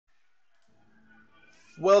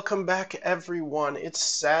Welcome back, everyone. It's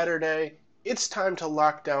Saturday. It's time to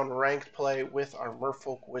lock down ranked play with our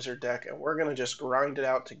Merfolk Wizard deck, and we're going to just grind it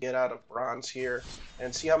out to get out of bronze here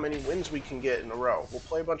and see how many wins we can get in a row. We'll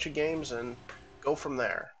play a bunch of games and go from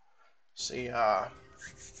there. See how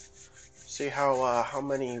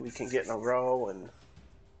many we can get in a row, and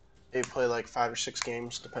maybe play like 5 or 6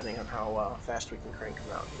 games, depending on how fast we can crank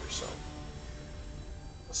them out here. So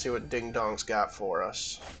let's see what Ding Dong's got for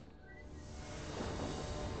us.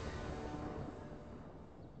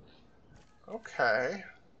 Okay,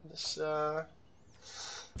 this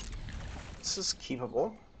is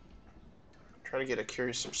keepable. Try to get a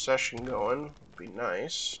Curious Obsession going. Would be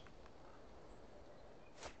nice.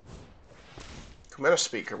 Cometa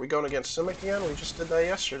Speaker. We going against Simic again? We just did that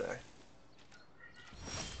yesterday.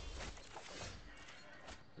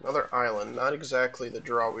 Another island. Not exactly the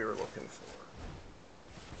draw we were looking for.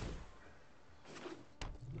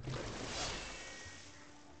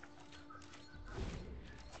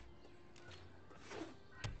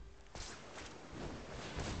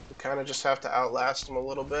 We kind of just have to outlast them a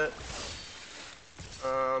little bit.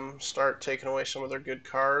 Start taking away some of their good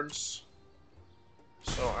cards.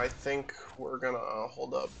 So I think we're gonna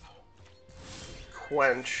hold up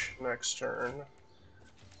Quench next turn.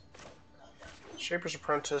 Shaper's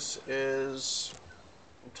Apprentice is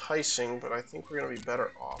enticing, but I think we're gonna be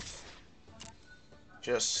better off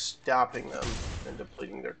just stopping them and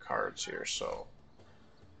depleting their cards here. So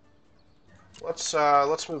let's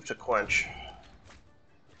move to Quench.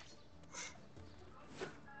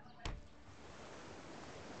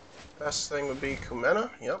 Best thing would be Kumena.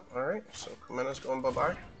 Yep, alright. So Kumena's going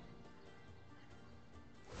bye-bye.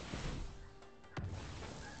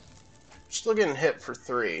 Still getting hit for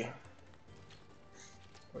 3,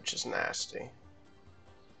 which is nasty.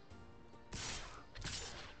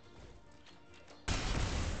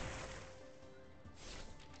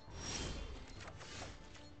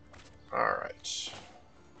 Alright.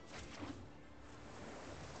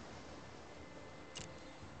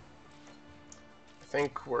 I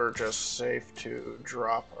think we're just safe to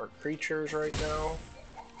drop our creatures right now.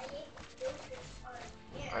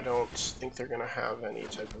 I don't think they're going to have any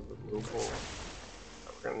type of removal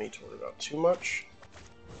that we're going to need to worry about too much.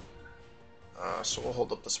 So we'll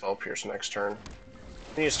hold up the Spell Pierce next turn.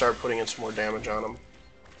 We need to start putting in some more damage on them.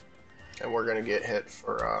 And we're going to get hit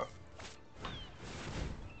for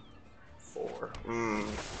 4.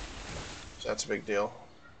 So that's a big deal.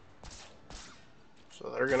 So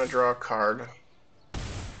they're going to draw a card.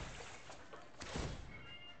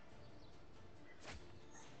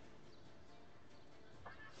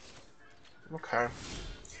 Okay.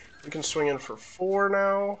 We can swing in for 4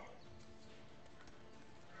 now.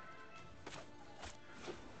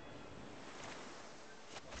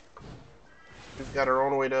 We've got our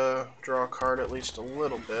own way to draw a card at least a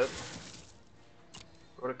little bit.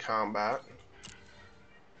 Go to combat.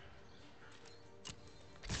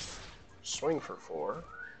 Swing for 4.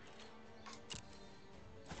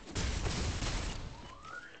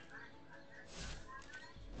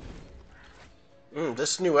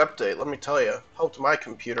 This new update, let me tell you, helped my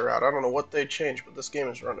computer out. I don't know what they changed, but this game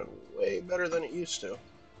is running way better than it used to.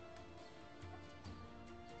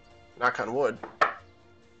 Knock on wood.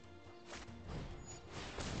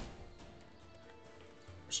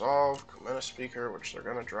 Resolve, Cometa Speaker, which they're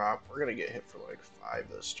gonna drop. We're gonna get hit for like 5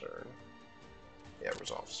 this turn. Yeah,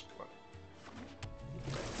 resolves. Come on.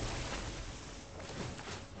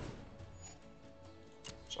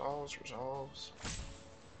 Resolves.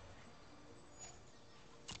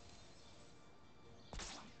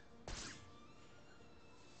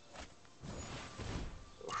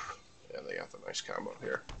 Oof. Yeah, they got the nice combo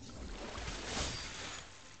here.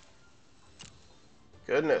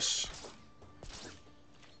 Goodness.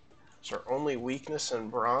 Is our only weakness in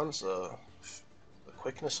bronze the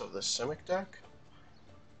quickness of this Simic deck?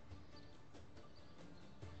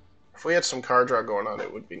 If we had some card draw going on,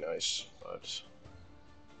 it would be nice, but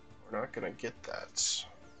we're not gonna get that.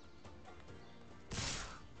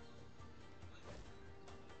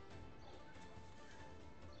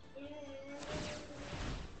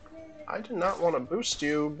 I did not want to boost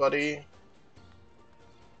you, buddy.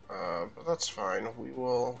 But that's fine. We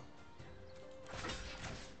will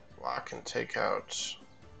block and take out.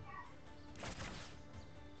 I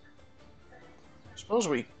suppose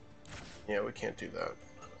we... Yeah, we can't do that.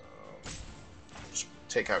 Just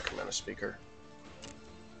take out Cometa Speaker.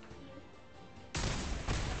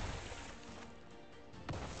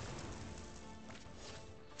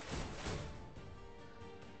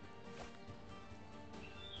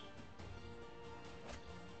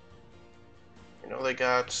 You know, they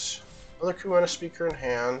got another Cometa Speaker in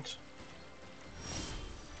hand.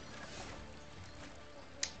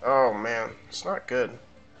 Oh man, it's not good.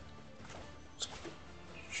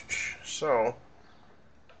 So,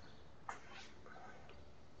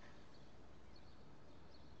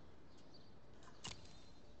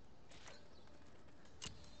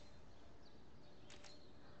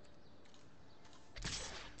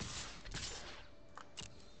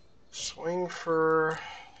 swing for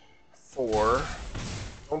 4.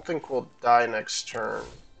 Don't think we'll die next turn.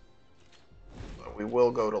 But we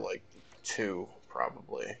will go to like 2,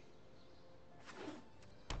 probably.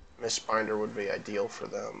 Mistbinder would be ideal for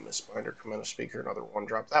them. Mistbinder, Commander Speaker, another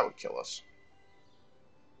 1-drop. That would kill us.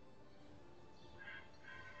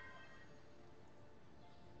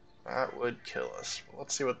 That would kill us. But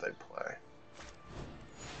let's see what they play.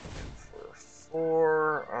 For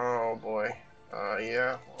 4. Oh boy.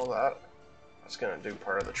 Yeah, well that's gonna do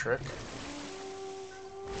part of the trick.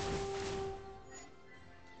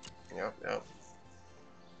 Yep. So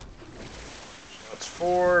that's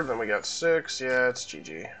 4, then we got 6. Yeah, it's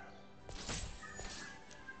GG.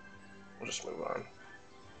 We'll just move on.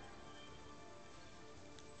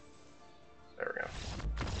 There we go.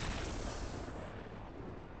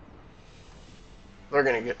 They're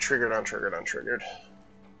gonna get triggered on triggered on triggered.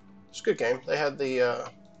 It's a good game. They had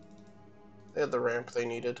the ramp they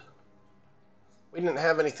needed. We didn't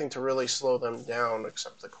have anything to really slow them down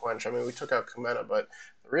except the quench. I mean, we took out Kumena, but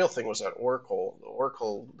the real thing was that Oracle. The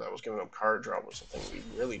Oracle that was giving them card draw was the thing we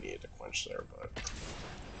really needed to quench there, but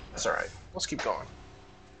that's alright. Let's keep going.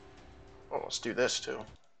 Oh, let's do this too.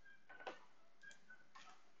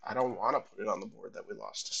 I don't want to put it on the board that we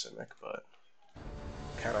lost to Simic, but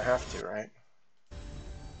kind of have to, right?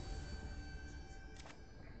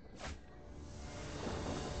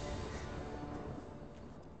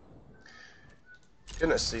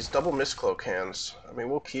 Goodness, these double Mistcloak hands. I mean,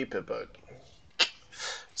 we'll keep it, but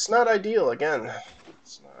it's not ideal, again.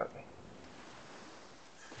 It's not.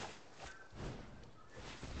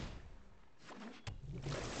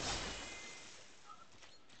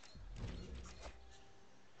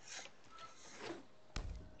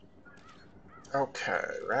 Okay,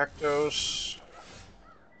 Rakdos.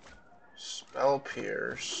 Spell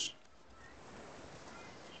Pierce.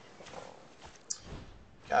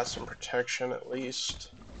 Got some protection at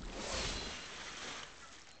least.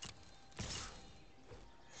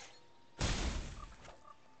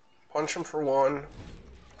 Punch him for 1.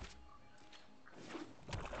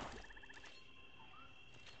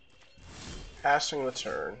 Passing the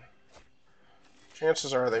turn.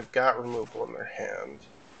 Chances are they've got removal in their hand.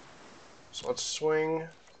 So let's swing.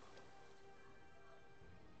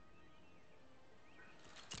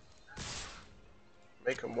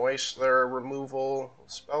 Make them waste their removal.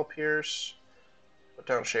 Spell Pierce. Put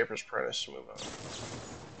down Shaper's Apprentice to move on.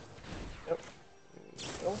 Yep.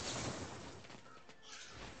 Nope.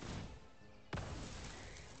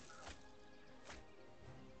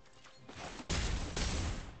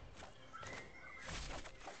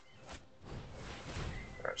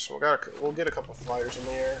 Alright, so we'll get a couple flyers in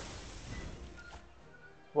the air.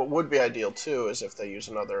 What would be ideal too is if they use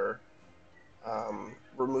another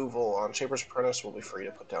removal on Shaper's Apprentice, we'll be free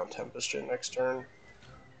to put down Tempest Djinn next turn.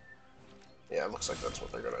 Yeah, it looks like that's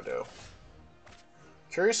what they're gonna do.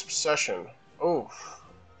 Curious Obsession. Oh,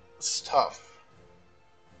 this is tough.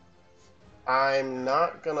 I'm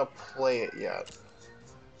not gonna play it yet.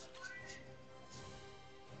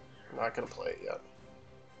 I'm not gonna play it yet.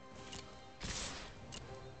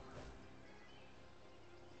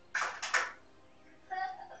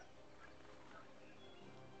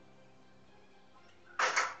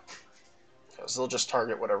 Because they'll just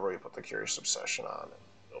target whatever we put the Curious Obsession on, and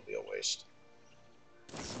it'll be a waste.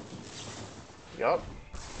 Yup.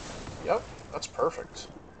 Yep, that's perfect.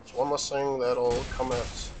 It's one less thing that'll come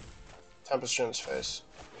at Tempest Djinn's face.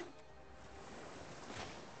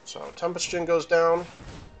 So, Tempest Djinn goes down.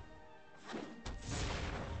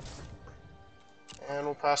 And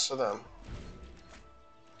we'll pass to them.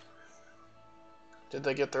 Did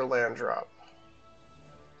they get their land drop?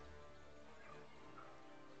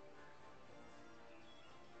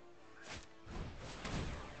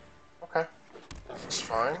 Okay, that's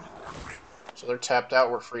fine. So they're tapped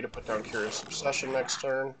out, we're free to put down Curious Obsession next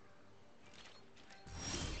turn.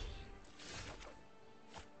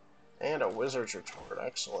 And a Wizard's Retort,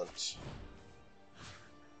 excellent.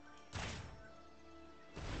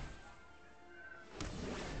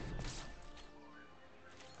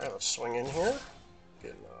 Alright, let's swing in here.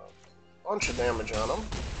 Getting a bunch of damage on them.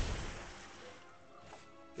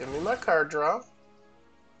 Give me my card draw.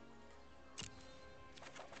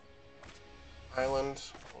 Island.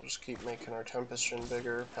 We'll just keep making our Tempest Djinn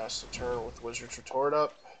bigger. Pass the turn with Wizard's Retort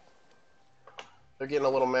up. They're getting a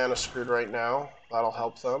little mana screwed right now. That'll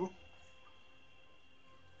help them.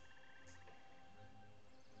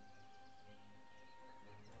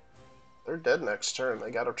 They're dead next turn.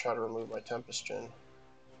 They gotta try to remove my Tempest Djinn.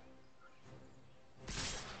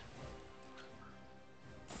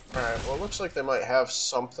 Alright, well, it looks like they might have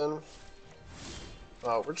something.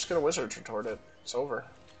 We're just gonna Wizards Retort it. It's over.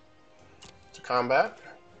 To combat.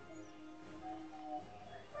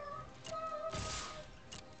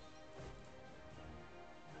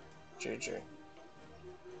 GG.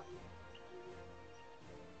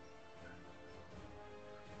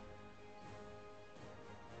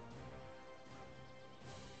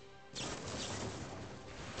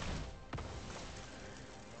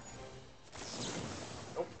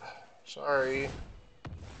 Nope. Sorry.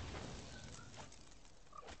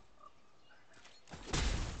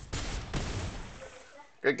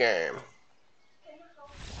 Good game.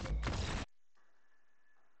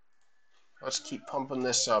 Let's keep pumping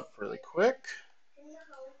this up really quick.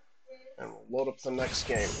 And we'll load up the next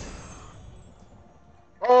game.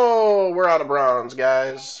 Oh, we're out of bronze,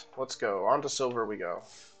 guys. Let's go. On to silver we go.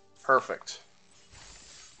 Perfect.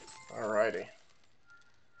 Alrighty.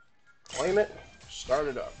 Claim it. Start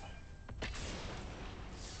it up.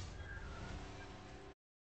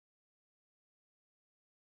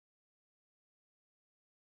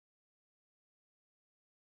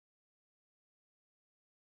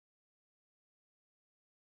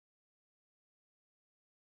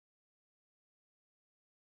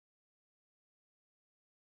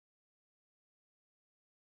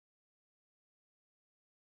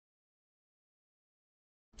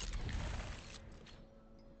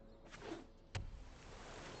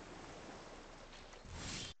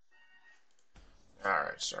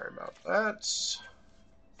 Alright, sorry about that.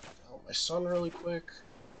 Help my son really quick.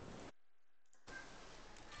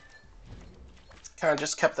 Kind of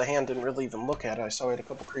just kept the hand, didn't really even look at it. I saw we had a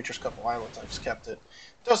couple creatures, couple islands, I just kept it.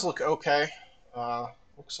 Does look okay.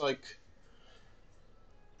 Looks like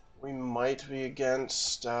we might be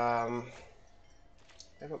against, they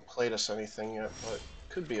haven't played us anything yet, but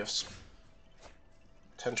could be a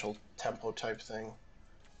potential tempo type thing.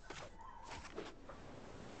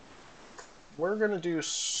 We're gonna do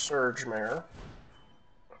Surge Mare.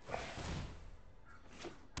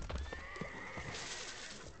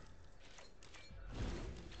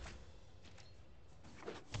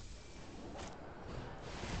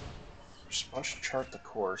 Just a bunch to chart the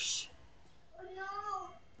course. Oh no,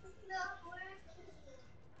 it's not working.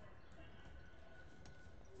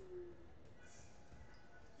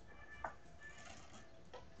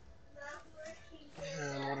 Not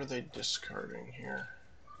working. And what are they discarding here?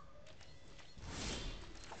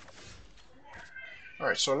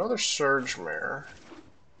 Alright, so another Surge Mare.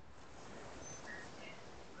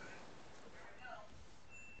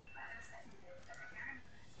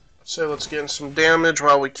 So let's get in some damage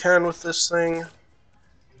while we can with this thing.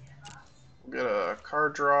 We'll get a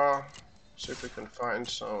card draw. See if we can find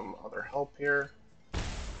some other help here.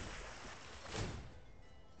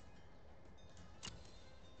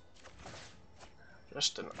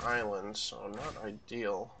 Just an island, so not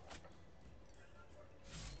ideal.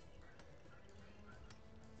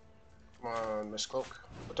 Come on, Mistcloak.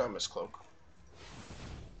 Put down Mistcloak.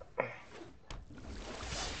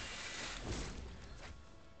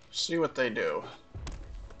 See what they do.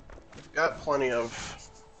 We've got plenty of.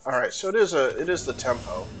 Alright, so it is the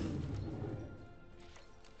tempo.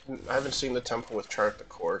 I haven't seen the tempo with Chart the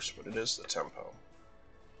Course, but it is the tempo.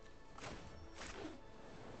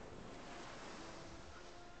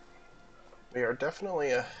 We are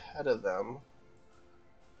definitely ahead of them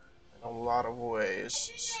in a lot of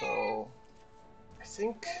ways, so I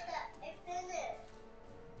think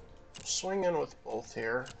we'll swing in with both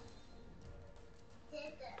here.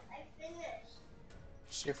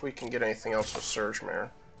 See if we can get anything else with Surge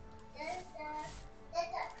Mare.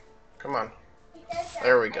 Come on.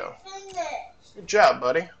 There we go. Good job,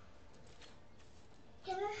 buddy.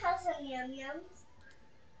 Can I have some yum-yums?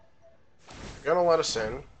 You're gonna let us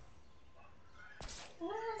in. Can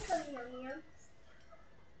I have some yum-yums?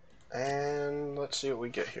 And let's see what we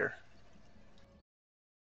get here.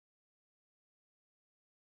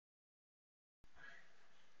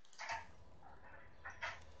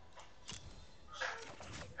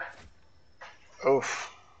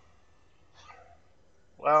 Oof.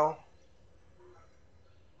 Well,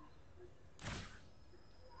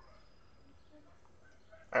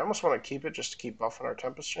 I almost want to keep it just to keep buffing our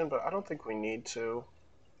Tempest Djinn, but I don't think we need to.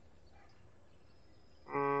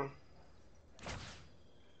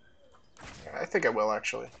 I think I will,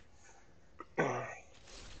 actually.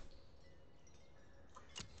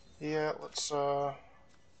 Yeah, let's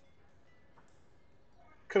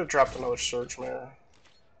Could have dropped another Surge Mare.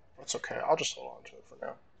 That's okay. I'll just hold on to it for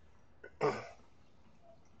now.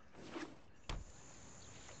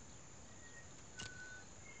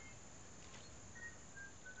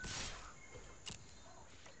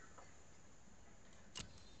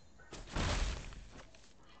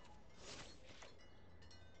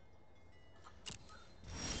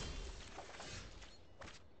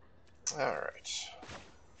 Alright.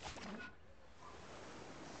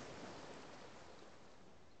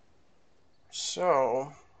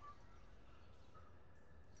 So,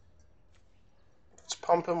 let's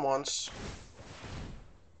pump him once.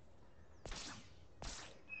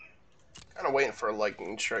 Kind of waiting for a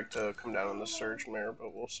lightning strike to come down on the Surge Mare,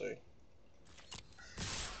 but we'll see.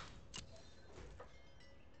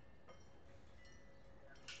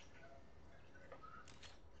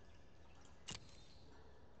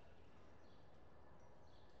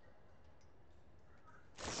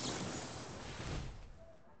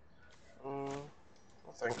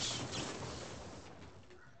 No thanks.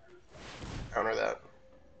 Counter that.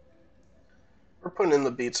 We're putting in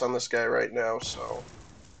the beats on this guy right now, so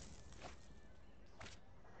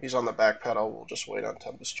he's on the back pedal. We'll just wait on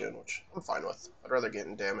Tempest Gin, which I'm fine with. I'd rather get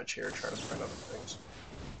in damage here, try to find other things.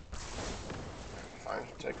 Fine,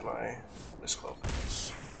 take my Bliss Cloak.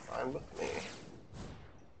 It's fine with me.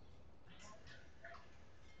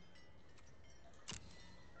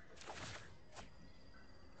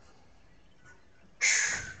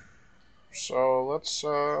 So let's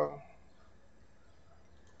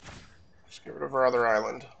get rid of our other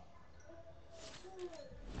island.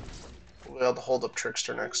 We'll be able to hold up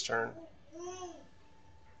Trickster next turn.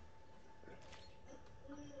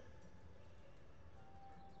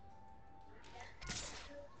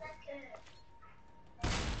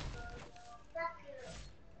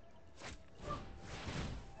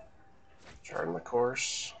 Charting the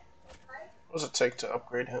course. What does it take to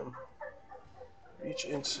upgrade him? Each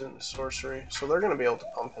instant sorcery. So they're going to be able to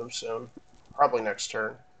pump him soon. Probably next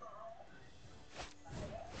turn.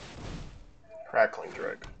 Crackling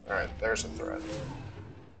Dreg. Alright, there's a threat.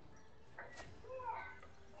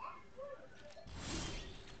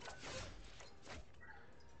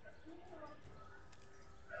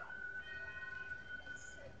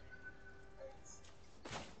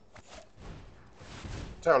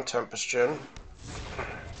 Down Tempest Gin.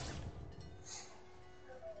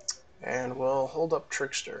 And we'll hold up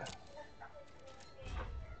Trickster.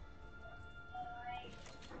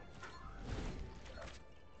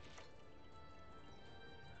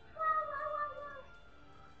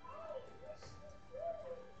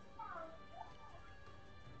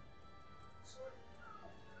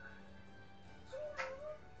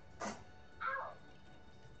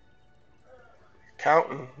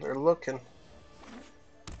 Counting. They're looking.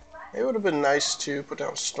 It would have been nice to put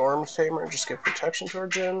down Storm Tamer and just get protection to our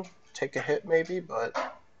Jin. Take a hit maybe, but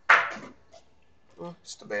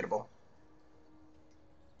it's debatable.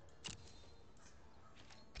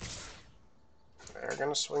 They're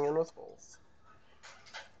going to swing in with both.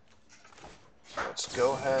 So let's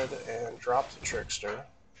go ahead and drop the Trickster.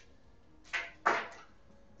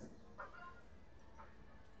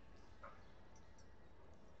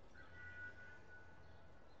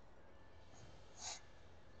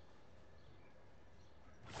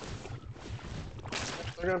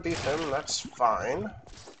 If they're going to beat him, that's fine.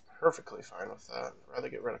 Perfectly fine with that. I'd rather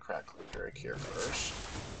get rid of Crackling Drake here first.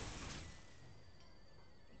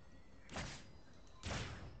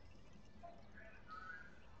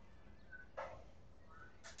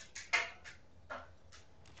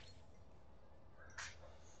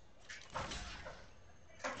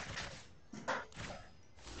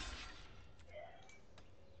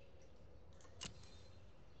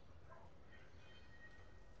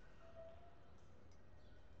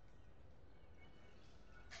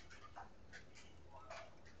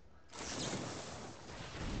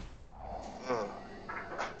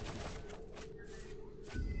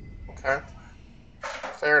 Okay.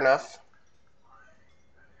 Fair enough.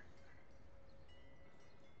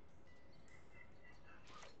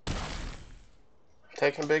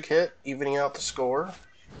 Taking a big hit, evening out the score.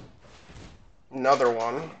 Another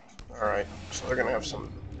one. Alright, so they're going to have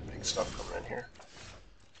some big stuff coming in here.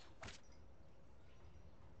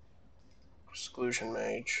 Exclusion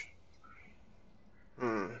Mage.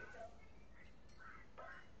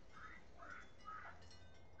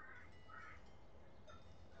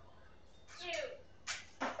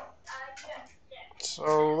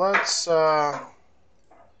 So let's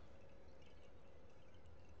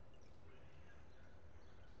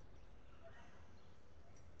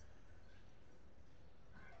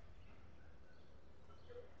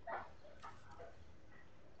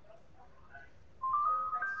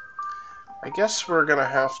I guess we're gonna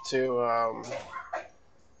have to,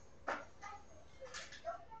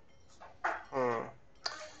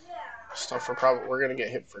 stuff for probably, we're gonna get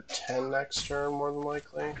hit for 10 next turn, more than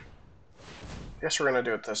likely. I guess we're gonna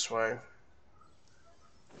do it this way.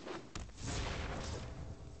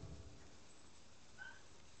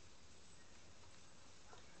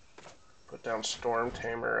 Put down Storm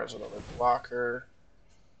Tamer as another blocker,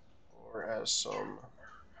 or as some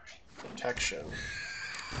protection.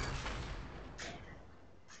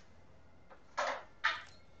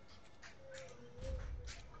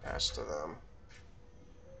 Pass to them.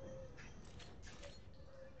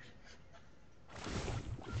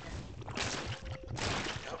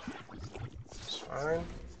 Yep. It's fine.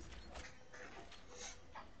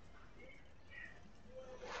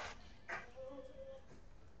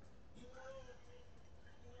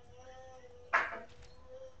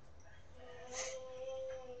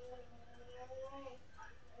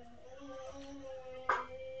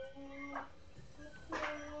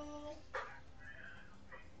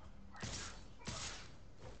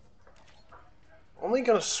 Only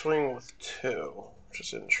gonna swing with 2, which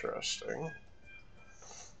is interesting.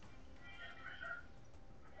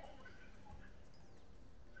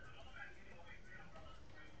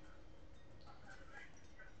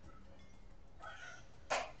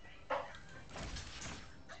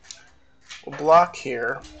 We'll block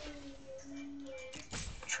here.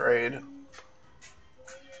 Trade.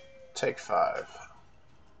 Take 5.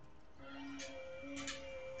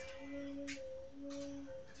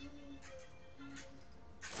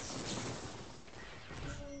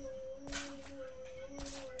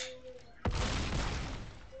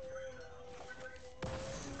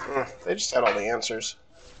 They just had all the answers.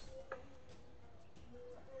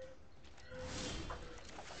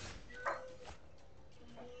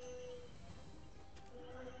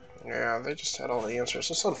 Yeah, they just had all the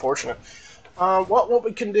answers. It's unfortunate. What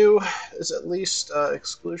we can do is at least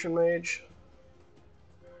Exclusion Mage.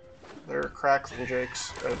 Their Crackling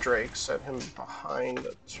Drake set him behind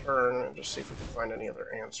a turn and just see if we can find any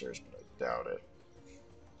other answers, but I doubt it.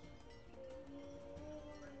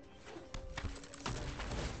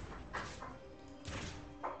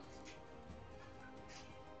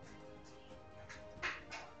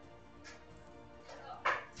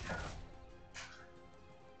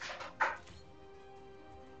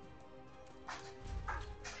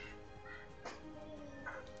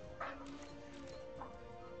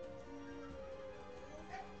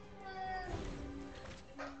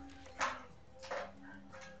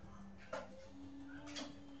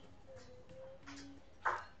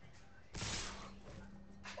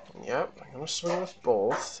 Yep, I'm gonna swing with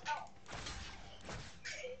both.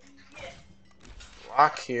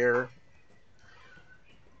 Block here.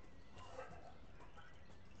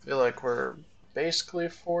 Feel like we're basically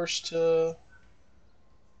forced to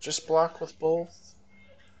just block with both.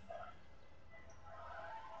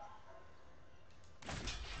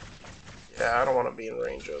 Yeah, I don't want to be in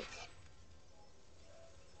range of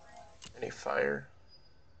any fire.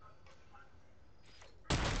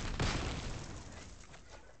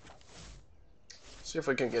 See if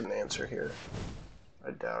we can get an answer here.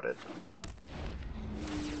 I doubt it.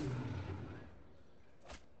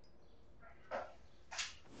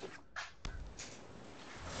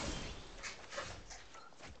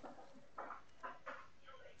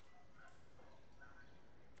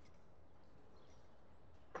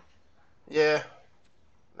 Yeah.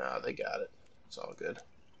 Nah, they got it. It's all good.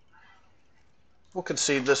 We'll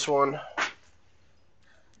concede this one.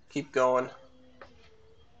 Keep going.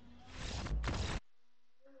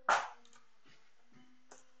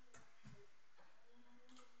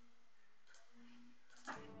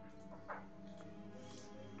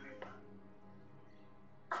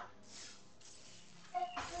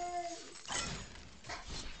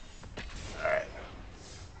 Alright.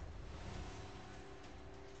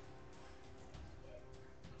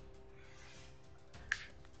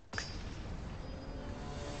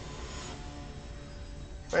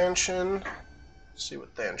 Thanshin. Let's see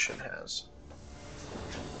what Thanshin has.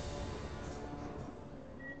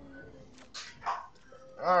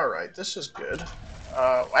 Alright, this is good.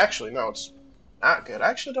 Actually, no, it's not good. I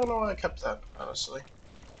actually don't know why I kept that, honestly.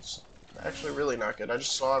 It's actually really not good. I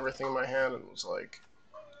just saw everything in my hand and was like,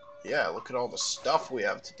 yeah, look at all the stuff we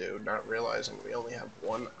have to do, not realizing we only have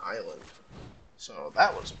one island. So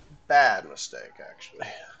that was a bad mistake, actually.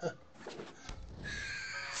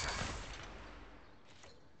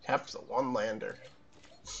 Kept the one lander.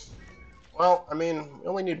 Well, I mean, we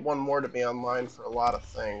only need one more to be online for a lot of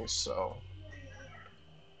things, so...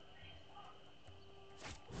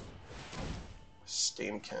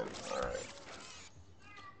 Steamkin, alright.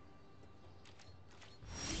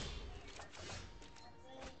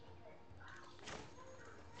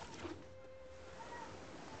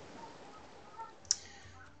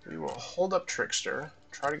 hold up Trickster.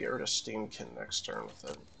 Try to get rid of Steamkin next turn with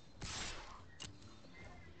it.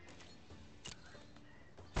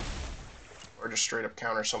 Or just straight up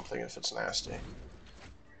counter something if it's nasty.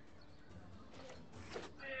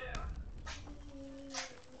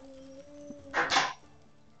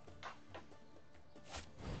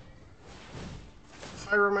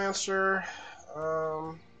 Pyromancer.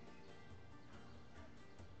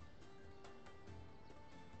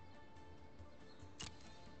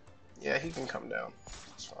 Yeah, he can come down.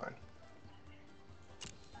 It's fine.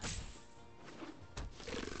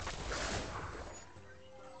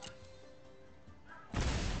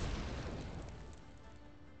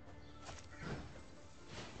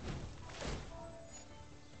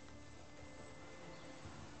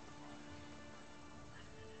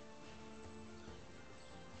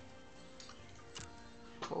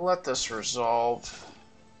 We'll let this resolve.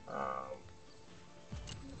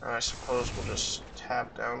 I suppose we'll just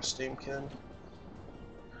tap down Steamkin.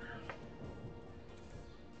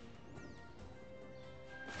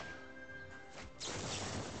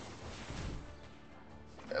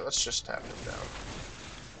 Yeah, let's just tap him down.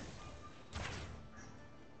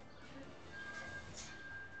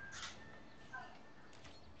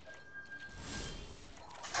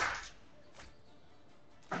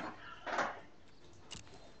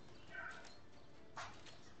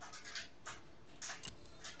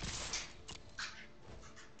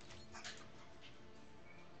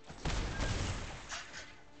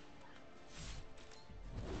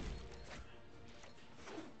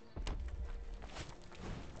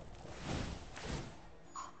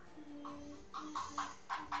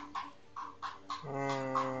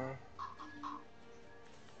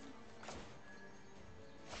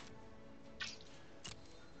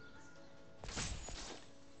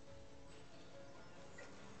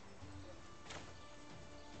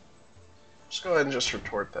 Let's go ahead and just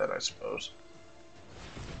retort that, I suppose.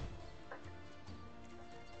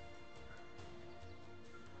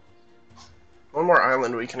 One more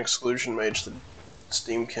island we can exclusion mage the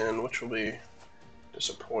Steamkin, which will be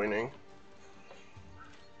disappointing.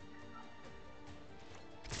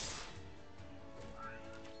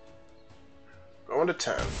 Going to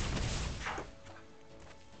 10.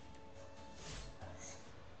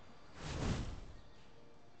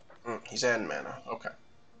 He's adding mana. Okay.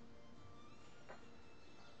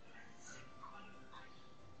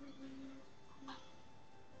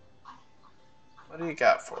 What do you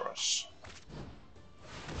got for us?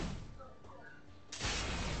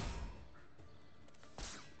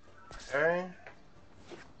 Okay.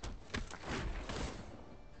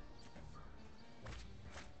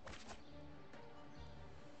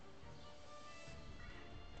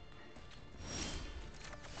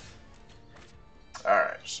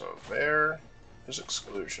 Alright, so there is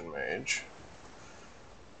Exclusion Mage,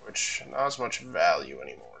 which not as much value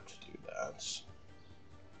anymore to do that.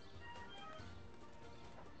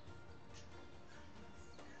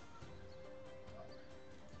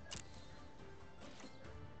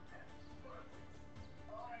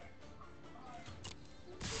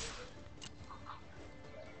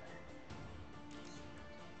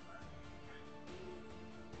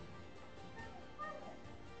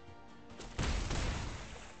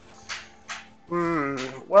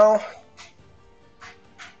 Well,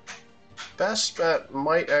 best bet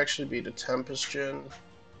might actually be to Tempest Djinn,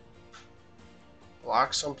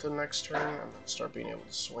 block something next turn, and then start being able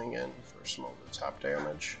to swing in for some over the top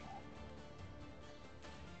damage.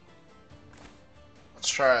 Let's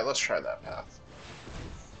try that path.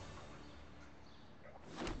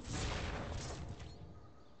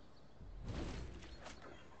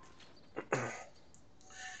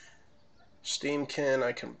 Steamkin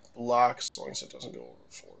I can block as long as it doesn't go over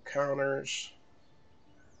 4 counters.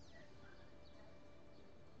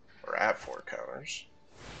 Or at 4 counters.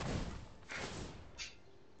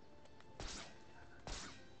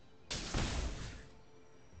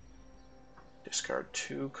 Discard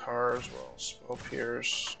 2 cards while Spell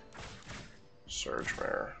Pierce, Surge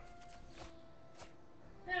Mare.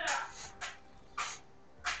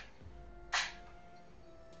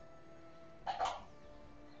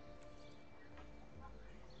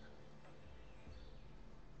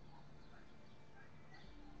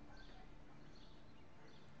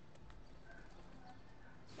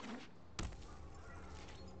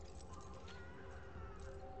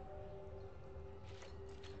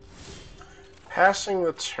 Passing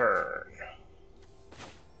the turn.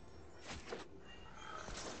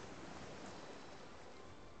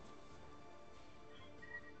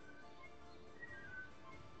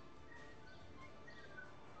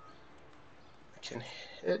 I can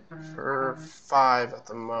hit for 5 at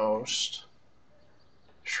the most.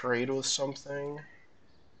 trade with something.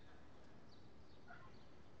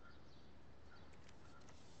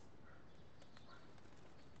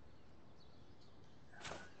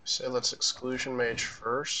 Say let's Exclusion Mage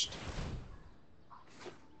first.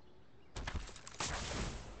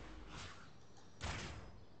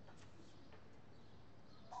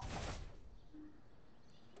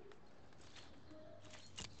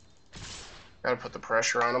 Gotta put the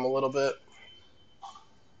pressure on him a little bit.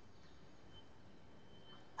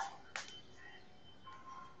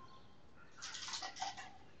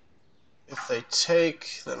 If they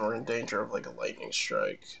take, then we're in danger of like a lightning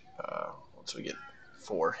strike once we get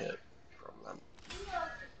 4 hit from them.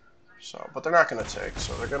 So, but they're not gonna take,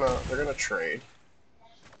 so they're gonna trade.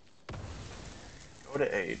 Go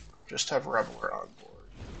to 8. Just have Reveler on board.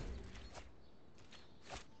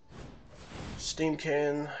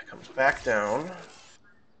 Steamkin comes back down.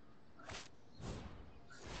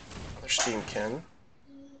 Another Steamkin.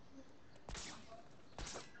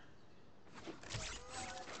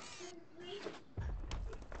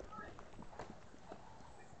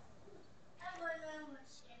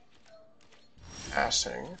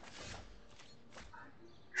 Passing.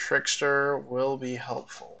 Trickster will be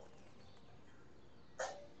helpful.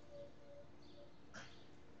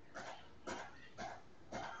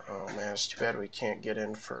 Oh man, it's too bad we can't get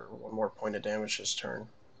in for 1 more point of damage this turn.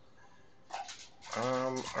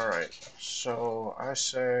 Alright, so I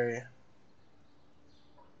say...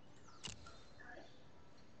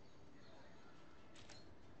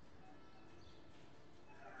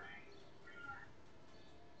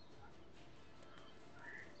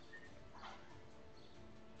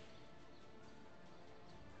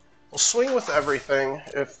 We'll swing with everything.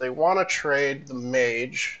 If they want to trade the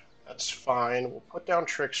mage, that's fine. We'll put down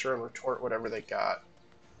Trickster and retort whatever they got.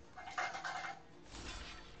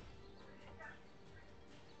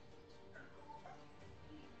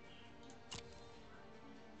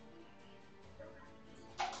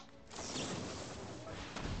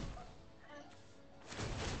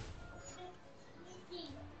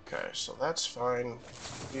 Okay, so that's fine.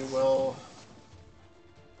 We will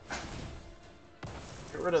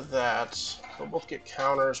get rid of that. They'll both get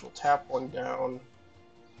counters. We'll tap 1 down.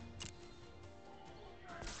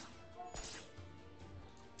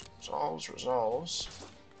 Resolves.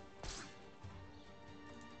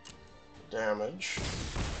 Damage.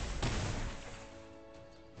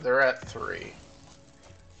 They're at 3.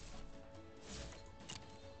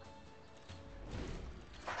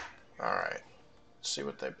 Alright. Let's see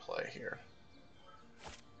what they play here.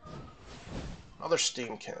 Another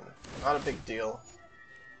Steamkin. Not a big deal.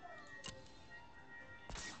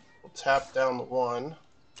 We'll tap down the 1.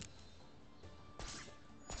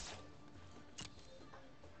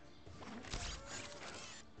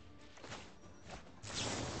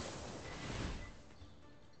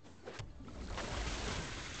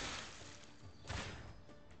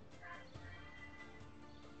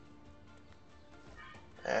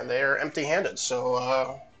 And they're empty-handed, so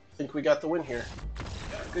I think we got the win here.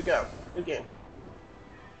 Good go. Good game.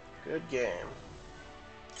 Good game.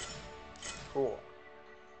 Cool.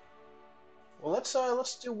 Well,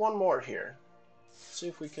 let's do 1 more here. See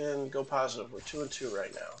if we can go positive. We're 2-2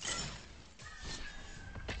 right now.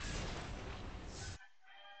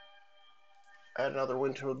 Add another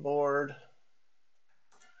win to the board.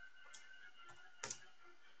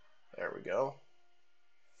 There we go.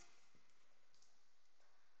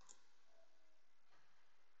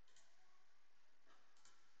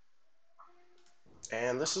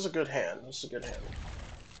 And this is a good hand. This is a good hand.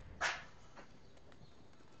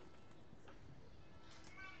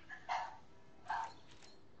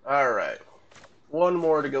 Alright. 1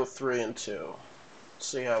 more to go 3-2. Let's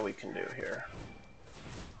see how we can do here.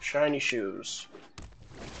 Shiny shoes.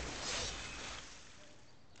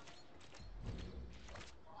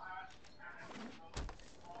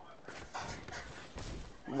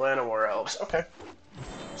 Llanowar Elves. Okay.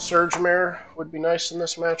 Surgemare would be nice in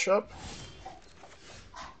this matchup.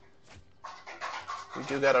 We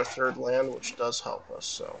do got our 3rd land, which does help us,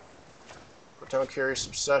 so. Put down Curious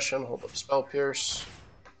Obsession, hold up Spell Pierce.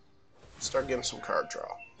 Start getting some card draw.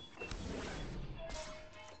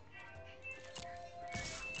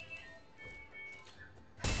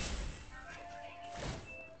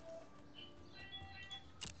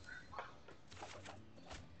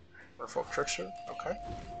 Merfolk Trickster, okay.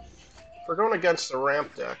 If we're going against the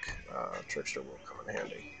ramp deck, Trickster will come in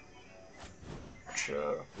handy. Which,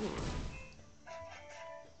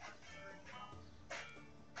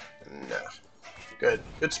 nah. Good.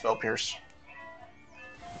 Good Spell Pierce.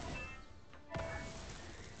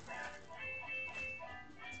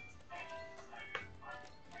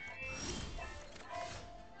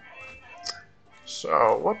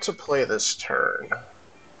 what to play this turn.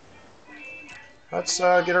 Let's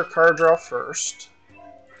get our card draw first.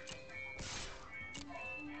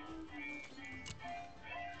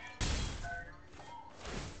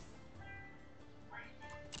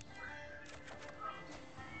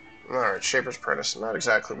 Alright, Shaper's Apprentice, not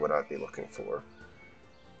exactly what I'd be looking for.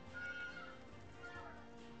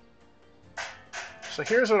 So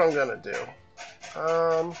here's what I'm gonna do.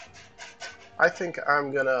 I think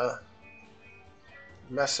I'm gonna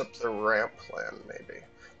mess up the ramp plan, maybe.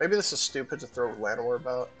 Maybe this is stupid to throw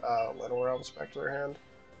Llanowar Elves back to their hand.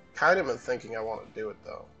 Kind of been thinking I want to do it,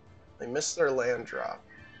 though. They missed their land drop.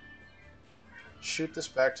 Shoot this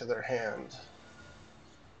back to their hand.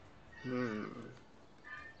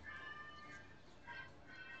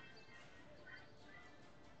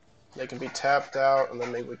 They can be tapped out, and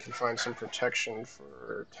then maybe we can find some protection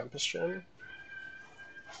for Tempest Gen.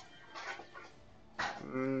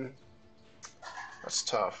 That's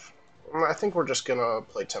tough. I think we're just gonna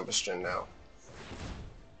play Tempest Gen now.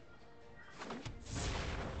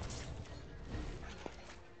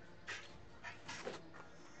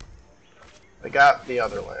 They got the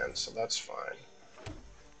other land, so that's fine.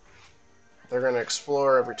 They're gonna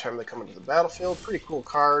explore every time they come into the battlefield. Pretty cool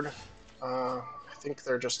card. I think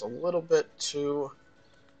they're just a little bit too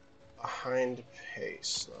behind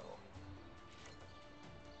pace, though.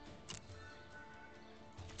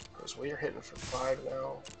 Because we are hitting for 5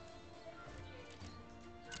 now.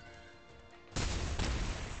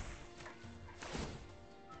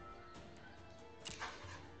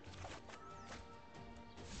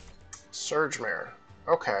 Surgemare.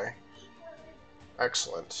 Okay.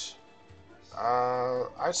 Excellent.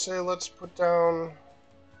 I say let's put down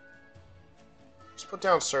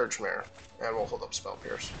Surgemare, and we'll hold up Spell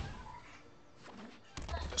Pierce.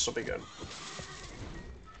 This will be good.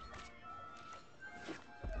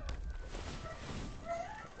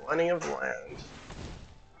 Plenty of land.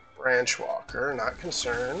 Branchwalker, not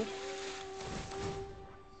concerned.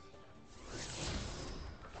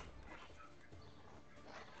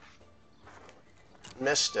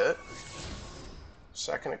 Missed it.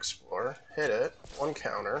 Second Explorer. Hit it. 1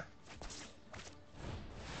 counter.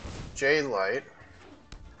 Jade Light.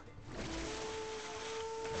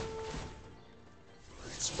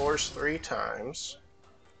 Explores 3 times.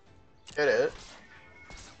 Hit it.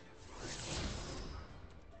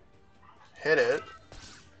 Hit it.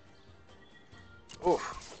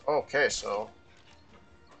 Oof. Okay, so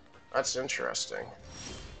that's interesting.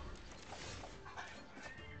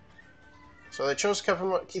 So they chose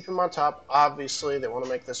to keep him on top. Obviously, they want to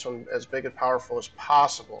make this one as big and powerful as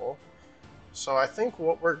possible. So I think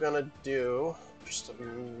what we're going to do,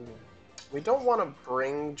 we don't want to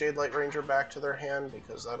bring Jade Light Ranger back to their hand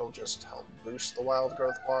because that'll just help boost the Wild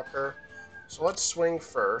Growth Walker. So let's swing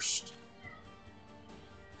first.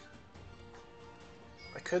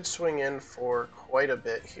 I could swing in for quite a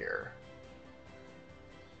bit here.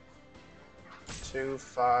 2,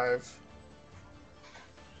 5.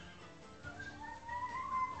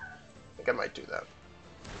 I think I might do that.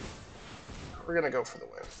 We're gonna go for the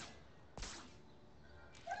win.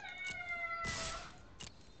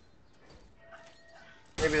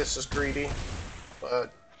 Maybe this is greedy,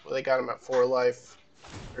 but they got him at 4 life.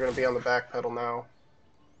 They're gonna be on the back pedal now.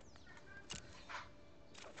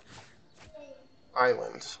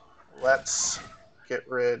 Island. Let's get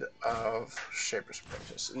rid of Shaper's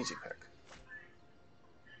Apprentice. Easy pick.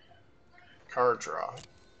 Card draw.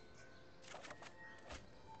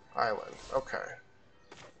 Island. Okay.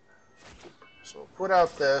 So we'll put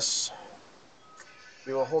out this.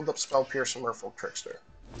 We will hold up Spell Pierce and Merfolk Trickster.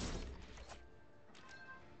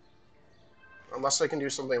 Unless they can do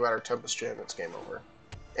something about our Tempest Gen, it's game over.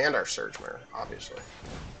 And our Surgemare, obviously.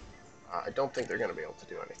 I don't think they're going to be able to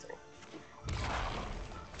do anything.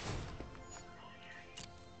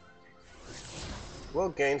 We'll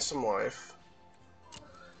gain some life.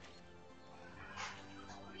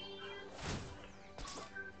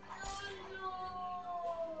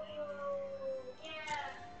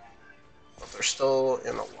 But they're still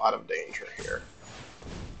in a lot of danger here.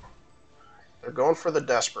 They're going for the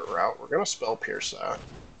desperate route. We're going to Spell Pierce that.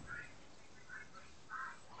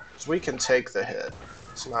 Because we can take the hit.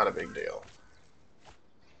 It's not a big deal.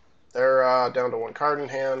 They're down to 1 card in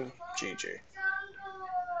hand. GG.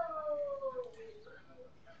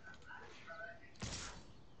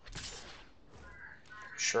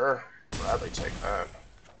 Sure. Gladly take that.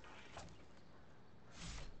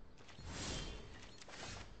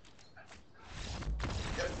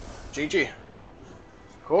 GG.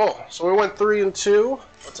 Cool. So we went 3 and 2.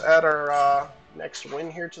 Let's add our next win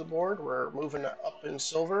here to the board. We're moving up in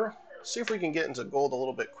silver. See if we can get into gold a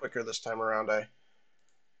little bit quicker this time around, eh?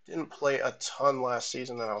 didn't play a ton last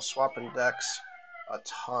season, and I was swapping decks a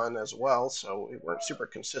ton as well, so we weren't super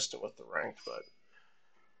consistent with the ranked, but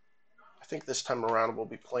I think this time around we'll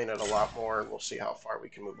be playing it a lot more, and we'll see how far we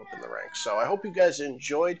can move up in the ranks. So I hope you guys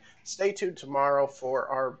enjoyed. Stay tuned tomorrow for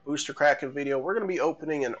our Booster Kraken video. We're going to be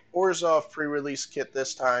opening an Orzhov pre-release kit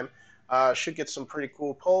this time. Should get some pretty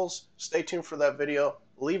cool pulls. Stay tuned for that video.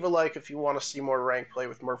 Leave a like if you want to see more rank play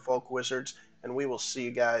with Merfolk Wizards, and we will see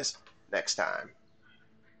you guys next time.